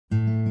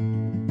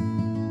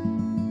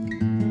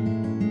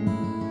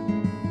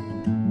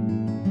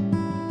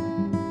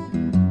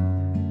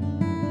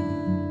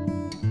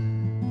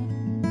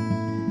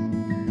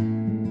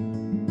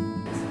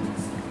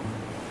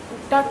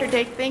Dr.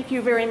 Dake, thank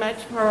you very much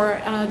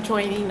for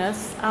joining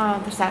us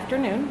this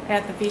afternoon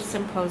at the VEIS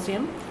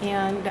Symposium,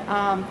 and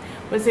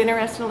was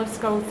interested to let's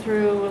go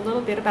through a little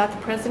bit about the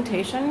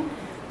presentation,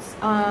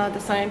 the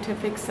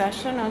scientific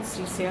session on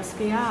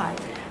CCSVI.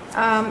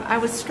 I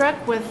was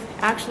struck with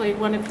actually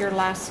one of your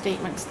last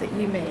statements that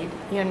you made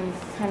in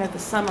kind of the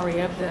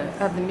summary of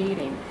the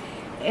meeting,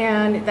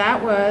 and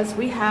that was,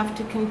 we have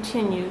to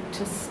continue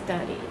to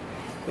study.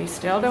 We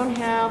still don't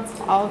have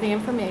all the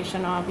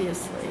information,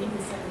 obviously.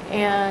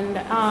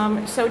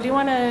 And so do you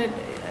want to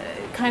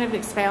kind of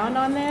expound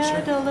on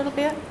that a little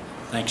bit?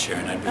 Thanks,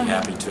 Sharon. I'd be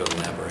happy to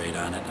elaborate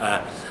on it.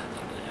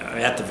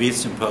 At the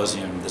VEIS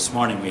Symposium this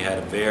morning, we had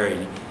a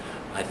very,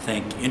 I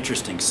think,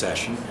 interesting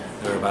session.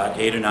 There were about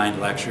 8 or 9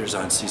 lectures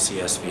on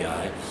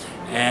CCSVI,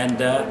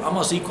 and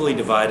almost equally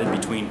divided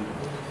between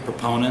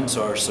proponents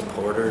or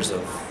supporters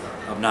of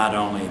not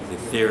only the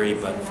theory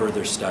but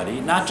further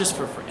study, not just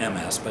for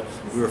MS, but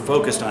we were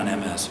focused on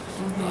MS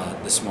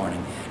this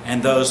morning,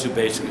 and those who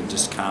basically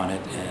discount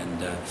it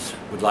and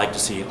would like to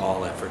see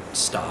all effort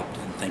stopped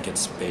and think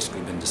it's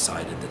basically been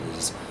decided that it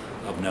is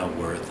of no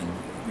worth and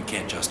we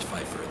can't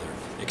justify further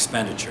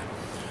expenditure.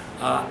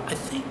 I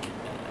think,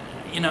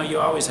 you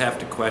always have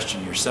to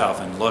question yourself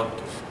and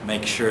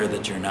make sure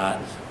that you're not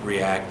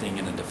reacting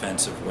in a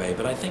defensive way.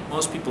 But I think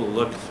most people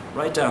look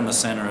right down the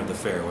center of the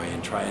fairway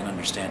and try and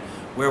understand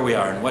where we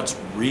are and what's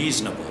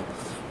reasonable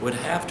would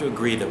have to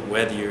agree that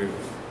whether you're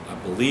a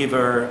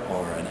believer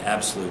or an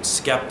absolute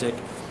skeptic,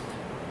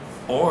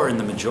 or in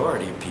the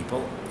majority of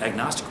people,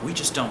 agnostic, we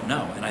just don't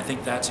know. And I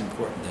think that's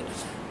important, that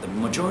the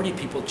majority of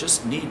people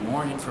just need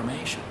more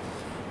information.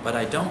 But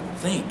I don't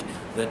think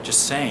that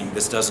just saying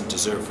this doesn't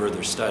deserve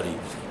further study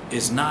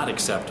is not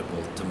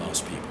acceptable to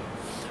most people.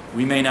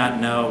 We may not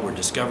know, we're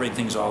discovering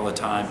things all the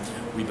time.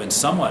 We've been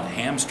somewhat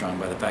hamstrung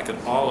by the fact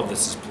that all of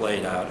this is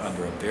played out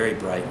under a very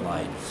bright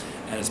light,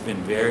 and it's been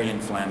very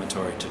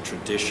inflammatory to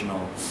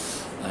traditional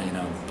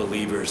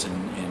believers in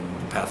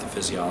the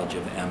pathophysiology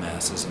of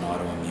MS as an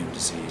autoimmune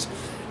disease.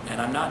 And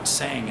I'm not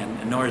saying,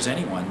 and nor is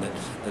anyone,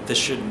 that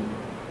this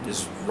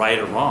is right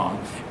or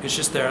wrong. It's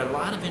just there are a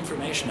lot of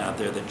information out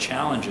there that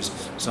challenges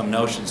some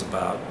notions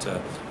about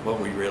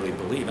what we really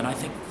believe, and I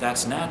think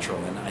that's natural.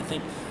 And I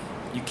think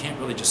you can't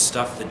really just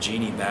stuff the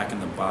genie back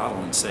in the bottle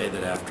and say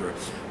that after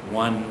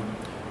one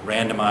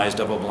randomized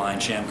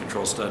double-blind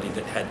sham-controlled study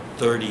that had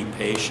 30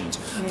 patients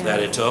that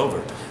it's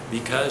over,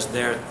 because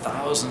there are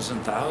thousands and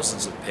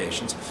thousands of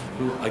patients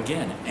who,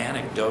 again,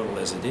 anecdotal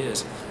as it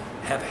is,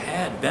 have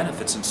had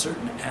benefits in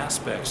certain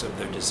aspects of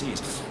their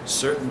disease,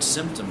 certain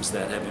symptoms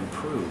that have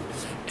improved,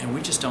 and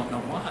we just don't know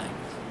why.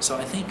 So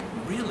I think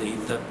really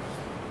the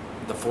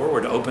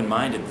forward,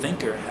 open-minded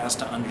thinker has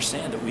to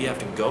understand that we have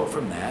to go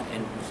from that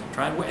and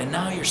try and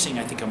now you're seeing,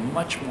 I think, a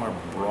much more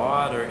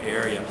broader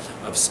area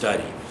of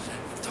study,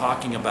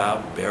 talking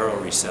about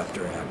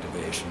baroreceptor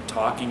activation,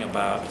 talking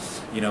about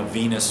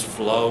venous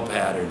flow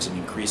patterns and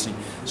increasing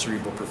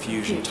cerebral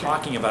perfusion,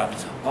 talking about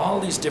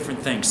all these different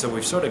things. So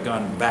we've sort of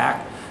gone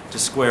back to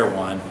square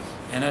one,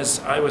 and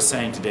as I was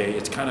saying today,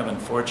 it's kind of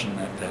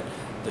unfortunate that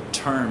the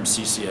term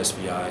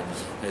CCSVI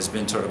has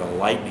been sort of a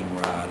lightning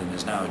rod and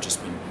has now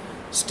just been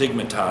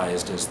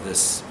stigmatized as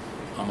this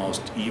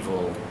almost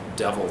evil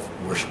devil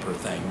worshiper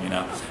thing,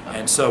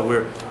 And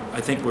so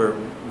I think we're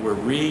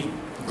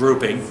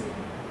regrouping,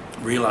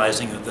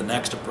 realizing that the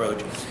next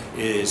approach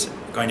is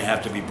going to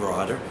have to be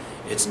broader.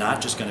 It's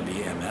not just going to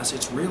be MS,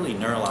 it's really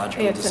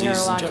neurological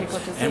diseases in general.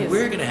 And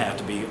we're going to have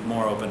to be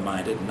more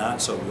open-minded,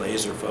 not so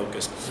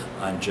laser-focused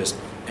on just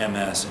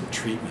MS and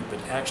treatment, but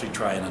actually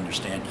try and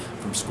understand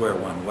from square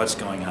one what's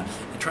going on,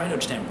 and try to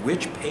understand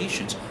which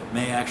patients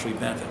may actually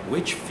benefit,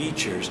 which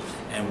features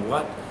and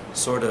what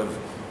sort of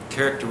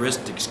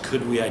characteristics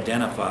could we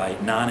identify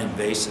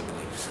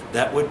non-invasively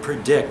that would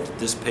predict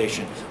this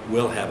patient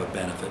will have a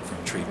benefit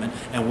from treatment,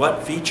 and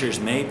what features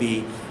may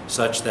be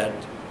such that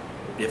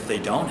if they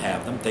don't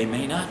have them, they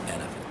may not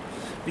benefit.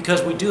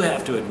 Because we do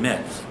have to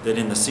admit that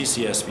in the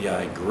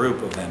CCSVI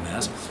group of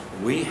MS,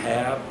 we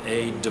have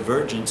a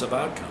divergence of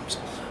outcomes.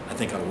 I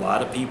think a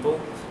lot of people,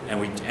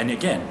 and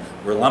again,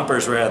 we're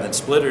lumpers rather than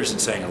splitters in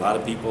saying a lot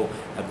of people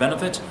have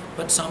benefits,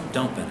 but some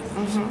don't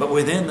benefit. But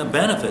within the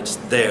benefits,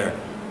 there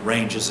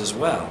ranges as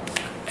well.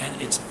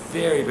 And it's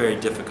very, very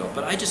difficult.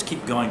 But I just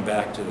keep going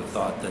back to the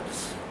thought that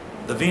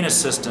the venous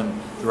system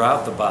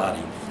throughout the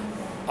body,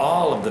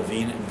 all of the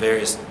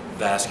various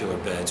vascular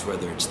beds,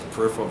 whether it's the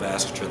peripheral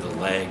vasculature, the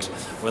legs,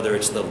 whether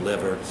it's the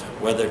liver,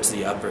 whether it's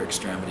the upper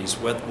extremities,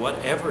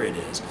 whatever it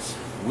is,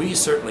 we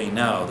certainly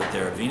know that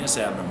there are venous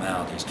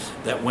abnormalities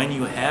that when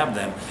you have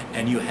them,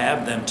 and you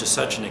have them to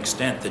such an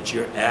extent that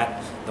you're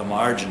at the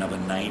margin of a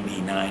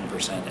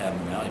 99%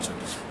 abnormality, so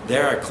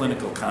there are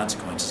clinical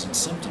consequences and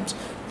symptoms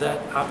that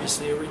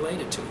obviously are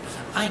related to it.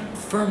 I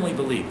firmly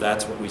believe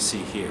that's what we see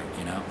here,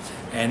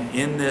 And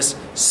in this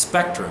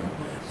spectrum,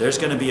 there's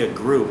going to be a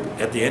group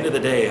at the end of the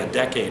day, a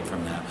decade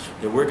from now,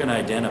 that we're going to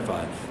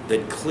identify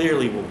that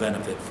clearly will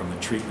benefit from a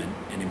treatment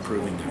in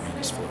improving their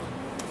venous flow.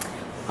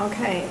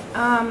 Okay,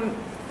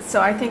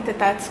 so I think that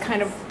that's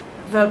kind of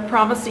the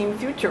promising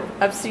future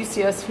of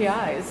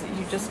CCSVIs.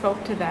 You just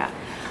spoke to that.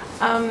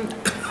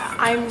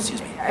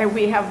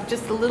 We have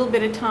just a little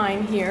bit of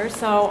time here,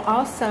 so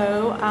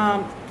also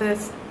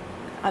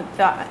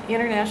the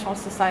International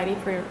Society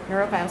for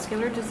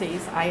Neurovascular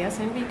Disease,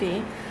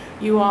 ISNVD,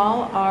 you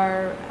all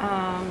are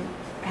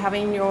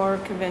having your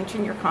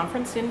convention, your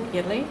conference in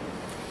Italy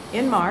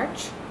in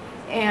March,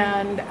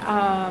 and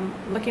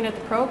looking at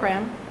the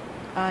program,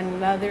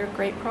 another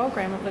great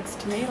program it looks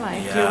to me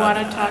like. Yeah, Do you want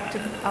to talk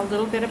a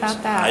little bit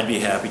about that? I'd be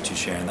happy to,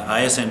 Sharon. The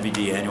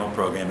ISNVD annual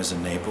program is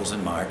in Naples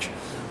in March.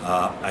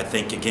 I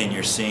think, again,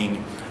 you're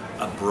seeing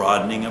a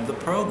broadening of the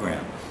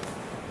program.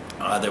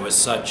 There was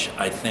such,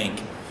 I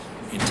think,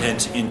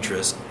 intense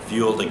interest,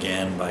 fueled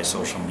again by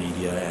social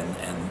media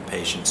and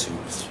patients who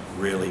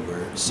really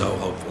were so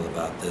hopeful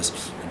about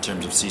this in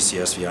terms of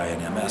CCSVI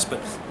and MS.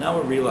 But now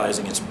we're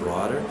realizing it's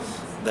broader,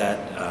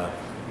 that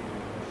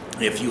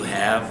if you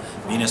have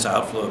venous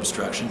outflow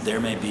obstruction, there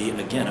may be,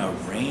 again, a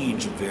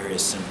range of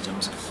various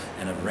symptoms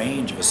and a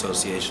range of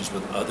associations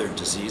with other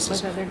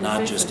diseases,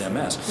 not just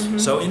MS. Mm-hmm.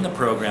 So in the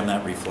program,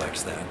 that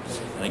reflects that.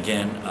 And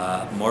again,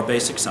 more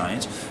basic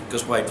science,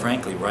 because quite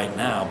frankly, right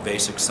now,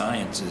 basic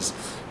science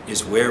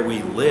is where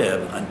we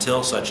live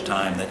until such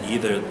time that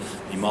either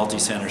the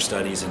multi-center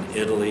studies in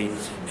Italy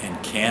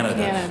and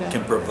Canada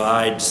can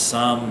provide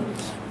some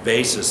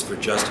basis for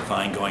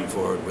justifying going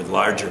forward with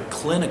larger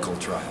clinical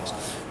trials.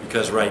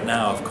 Because right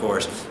now, of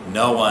course,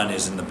 no one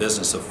is in the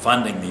business of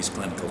funding these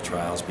clinical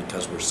trials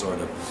because we're sort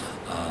of,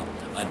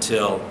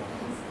 until,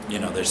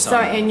 there's some So,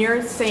 and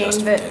you're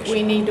saying that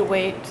we need to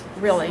wait,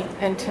 really,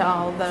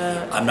 until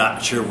the... I'm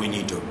not sure we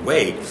need to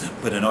wait,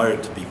 but in order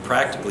to be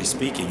practically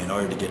speaking, in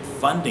order to get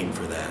funding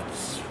for that,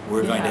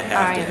 we're going to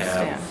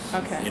have,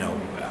 Okay.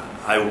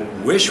 I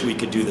wish we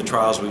could do the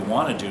trials we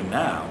want to do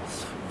now,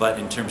 but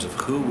in terms of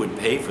who would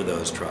pay for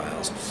those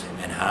trials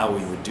and how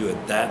we would do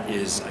it, that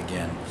is,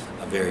 again,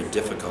 a very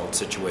difficult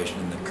situation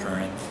in the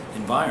current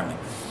environment.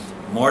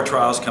 More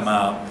trials come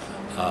out.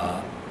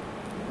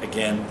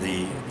 Again,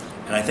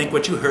 and I think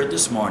what you heard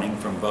this morning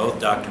from both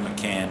Dr.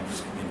 McCann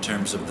in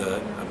terms of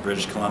the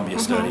British Columbia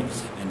study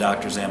and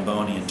Dr.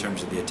 Zamboni in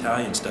terms of the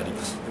Italian study,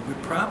 that we're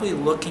probably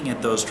looking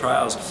at those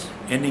trials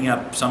ending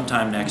up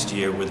sometime next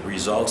year with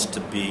results to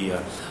be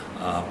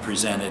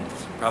presented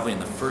probably in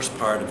the first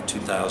part of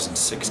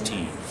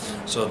 2016.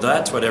 So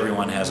that's what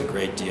everyone has a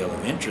great deal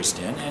of interest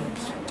in,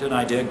 and to an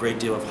idea, a great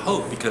deal of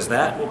hope, because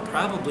that will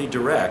probably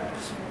direct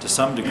to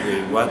some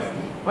degree what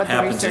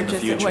happens in the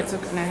future. What's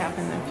going to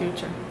happen in the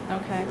future.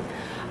 Okay.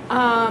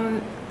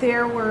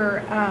 There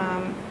were,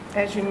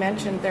 as you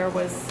mentioned, there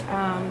was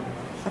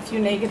a few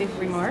negative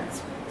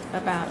remarks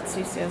about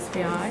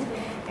CCSVI,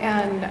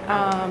 and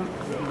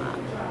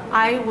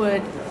I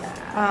would,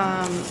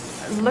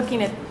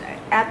 looking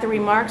at the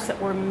remarks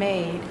that were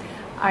made,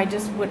 I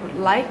just would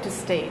like to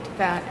state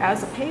that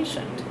as a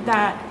patient,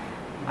 that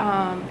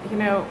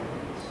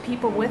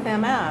people with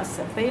MS,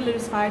 if they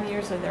lose 5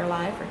 years of their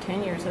life or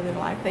 10 years of their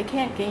life, they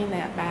can't gain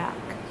that back.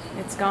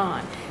 It's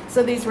gone.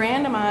 So these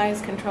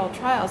randomized controlled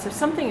trials, if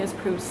something is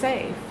proved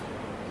safe,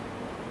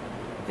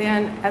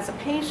 then as a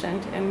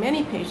patient, and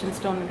many patients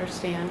don't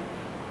understand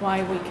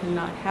why we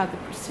cannot have the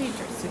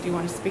procedure. So do you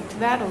want to speak to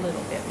that a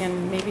little bit?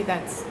 And maybe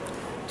that's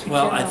too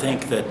Well, general. I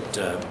think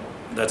that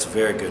that's a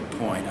very good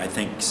point. I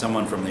think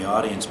someone from the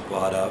audience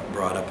brought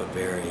up a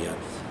very a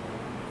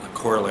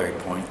corollary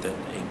point that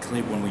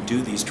when we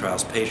do these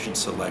trials, patient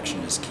selection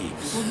is key.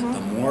 Mm-hmm.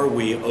 The more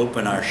we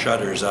open our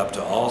shutters up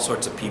to all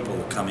sorts of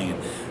people coming in,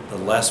 the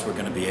less we're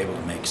going to be able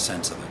to make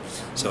sense of it.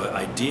 So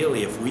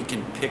ideally, if we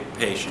can pick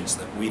patients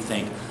that we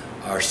think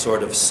are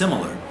sort of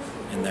similar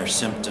in their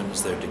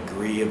symptoms, their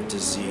degree of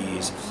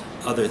disease,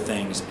 other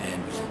things,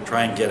 and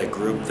try and get a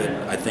group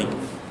that I think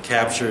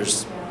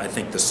captures,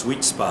 the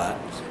sweet spot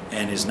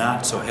and is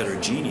not so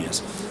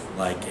heterogeneous,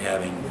 like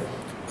having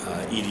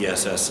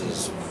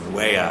EDSS's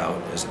way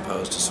out as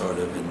opposed to sort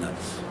of in the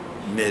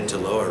mid to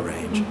lower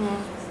range.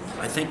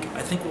 Mm-hmm. I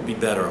think we'll be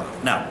better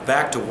off. Now,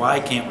 back to why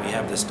can't we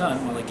have this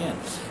done? Well, again,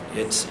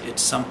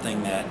 it's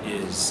something that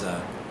is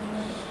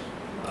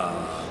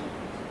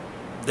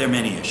there are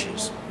many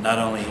issues, not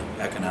only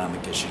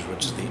economic issues,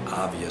 which is the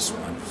obvious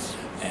one.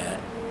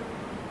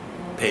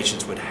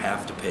 Patients would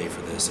have to pay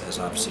for this, as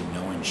obviously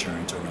no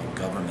insurance or no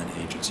government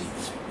agency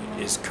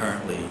is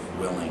currently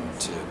willing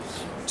to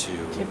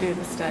do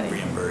the study.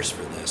 reimburse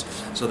for this.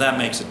 So that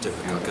makes it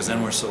difficult, because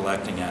then we're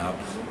selecting out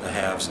the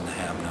haves and the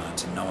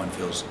have-nots, and no one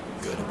feels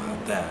good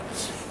about that.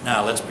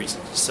 Now,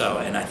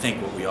 and I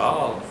think what we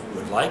all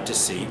would like to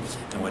see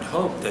and would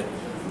hope that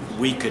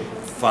we could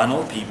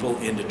funnel people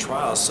into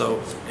trials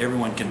so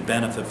everyone can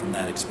benefit from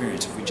that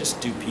experience. If we just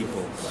do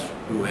people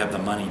who have the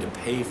money to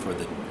pay for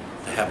to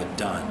have it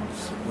done,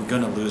 we're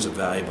going to lose a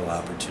valuable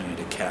opportunity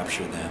to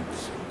capture them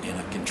in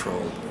a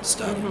controlled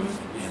study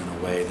in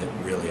a way that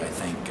really, I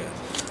think,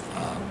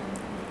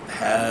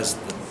 has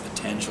the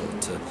potential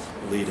to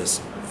lead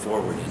us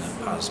forward in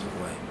a positive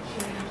way.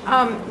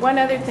 One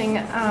other thing,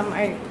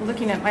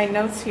 looking at my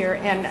notes here,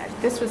 and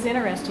this was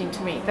interesting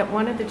to me, that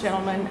one of the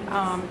gentlemen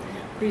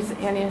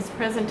in his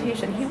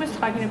presentation, he was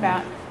talking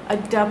about a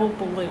double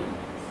balloon.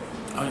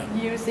 Oh,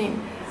 yeah.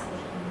 Using,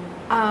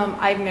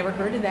 I've never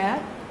heard of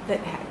that. Was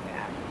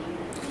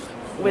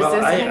Well,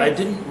 this I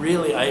didn't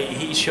really,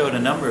 he showed a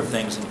number of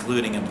things,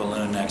 including a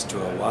balloon next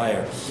to a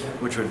wire,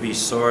 which would be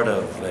sort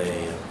of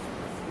a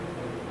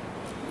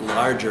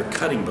larger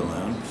cutting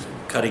balloon.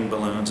 Cutting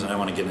balloons, and I don't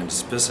want to get into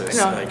specifics,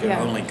 No, I can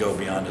yeah. only go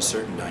beyond a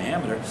certain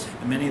diameter,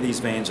 and many of these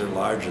veins are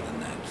larger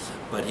than that.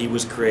 But he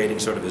was creating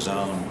sort of his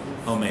own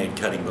homemade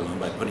cutting balloon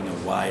by putting a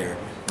wire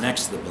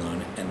next to the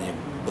balloon, and the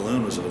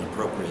balloon was of an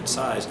appropriate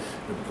size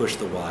to push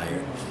the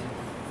wire.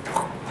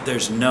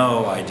 There's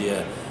no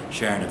idea,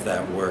 Sharon, if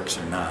that works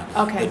or not.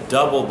 Okay. The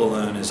double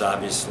balloon is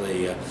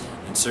obviously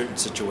in certain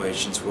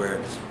situations where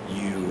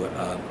you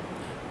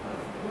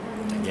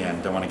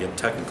again, don't want to get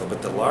technical,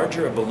 but the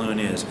larger a balloon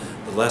is,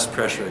 the less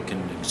pressure it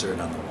can exert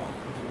on the wall,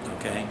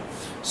 okay?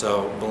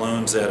 So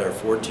balloons that are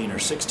 14 or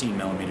 16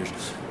 millimeters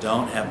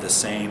don't have the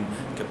same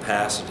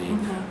capacity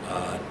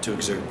to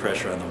exert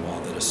pressure on the wall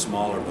that a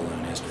smaller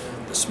balloon is.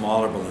 The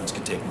smaller balloons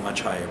can take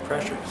much higher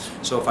pressure.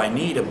 So if I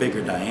need a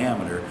bigger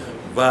diameter,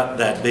 but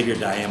that bigger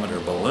diameter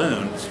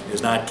balloon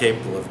is not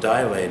capable of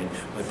dilating,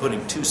 by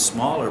putting two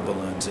smaller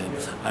balloons in,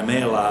 I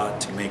may allow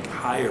it to make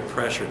higher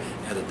pressure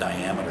at a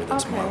diameter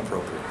that's more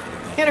appropriate for the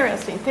vein.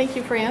 Interesting. Thank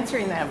you for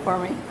answering that for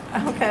me.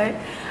 Okay.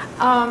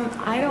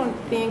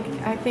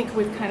 I think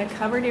we've kind of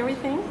covered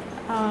everything.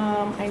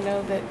 I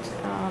know that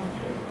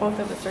both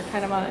of us are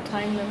kind of on a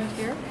time limit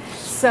here.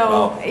 So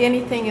Well,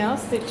 anything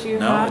else that you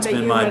No, have it's that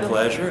been you my would-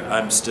 pleasure.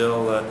 I'm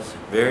still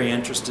very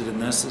interested in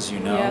this, as you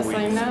know. Yes,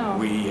 I know.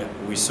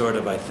 We sort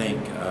of, I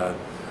think,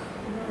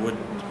 would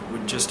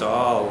just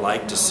all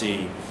like to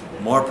see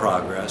more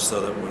progress, so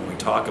that when we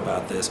talk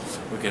about this,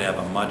 we could have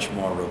a much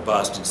more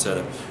robust, instead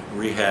of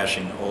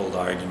rehashing old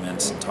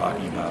arguments and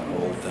talking about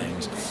old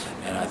things.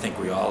 And I think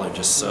we all are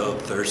just so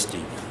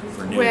thirsty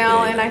for new Well,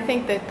 data. and I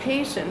think that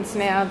patients,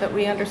 now that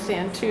we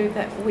understand too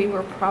that we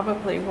were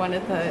probably one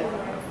of the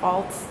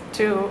faults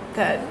too,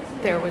 that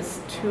there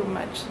was too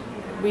much,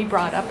 we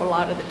brought up a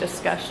lot of the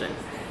discussion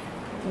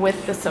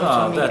with the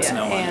social media. That's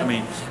no one. I and-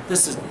 mean,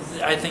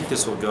 I think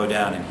this will go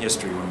down in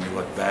history when we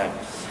look back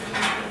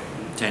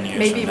 10 years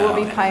Maybe from now.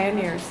 we'll be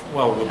pioneers.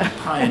 Well, we'll be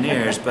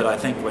pioneers, but I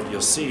think what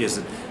you'll see is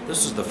that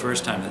this was the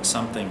first time that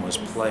something was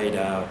played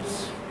out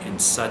in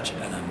such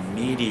an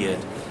immediate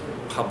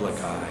public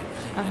eye.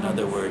 In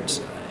other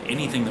words,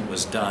 anything that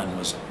was done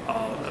was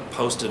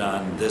posted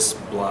on this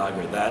blog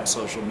or that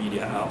social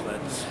media outlet,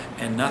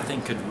 and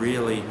nothing could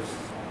really,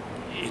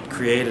 it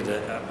created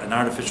an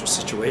artificial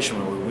situation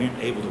where we weren't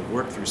able to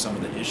work through some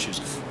of the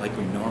issues like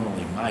we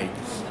normally might,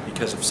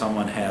 because if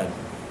someone had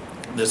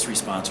this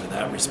response or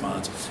that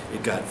response,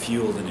 it got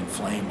fueled and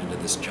inflamed into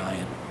this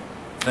giant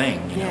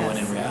thing, you know, and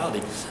in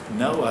reality,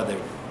 no other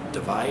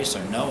device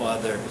or no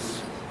other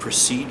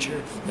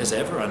procedure has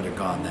ever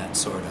undergone that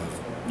sort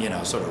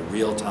of, sort of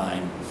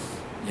real-time,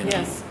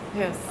 Yes,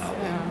 yes.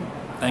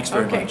 Thanks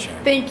very Okay, much,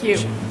 Sharon. thank you.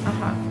 Appreciate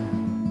it.